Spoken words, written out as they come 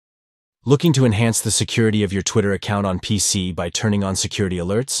Looking to enhance the security of your Twitter account on PC by turning on security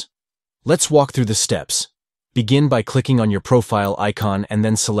alerts? Let's walk through the steps. Begin by clicking on your profile icon and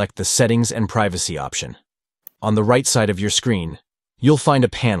then select the Settings and Privacy option. On the right side of your screen, you'll find a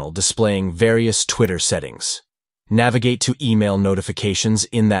panel displaying various Twitter settings. Navigate to Email Notifications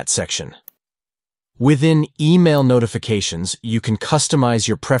in that section. Within Email Notifications, you can customize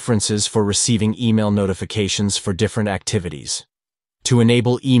your preferences for receiving email notifications for different activities. To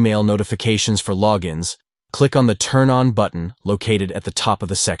enable email notifications for logins, click on the Turn On button located at the top of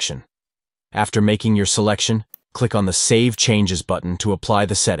the section. After making your selection, click on the Save Changes button to apply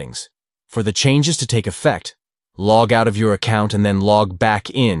the settings. For the changes to take effect, log out of your account and then log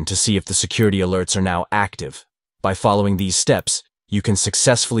back in to see if the security alerts are now active. By following these steps, you can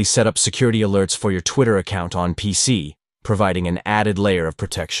successfully set up security alerts for your Twitter account on PC, providing an added layer of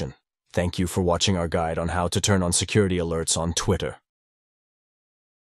protection. Thank you for watching our guide on how to turn on security alerts on Twitter.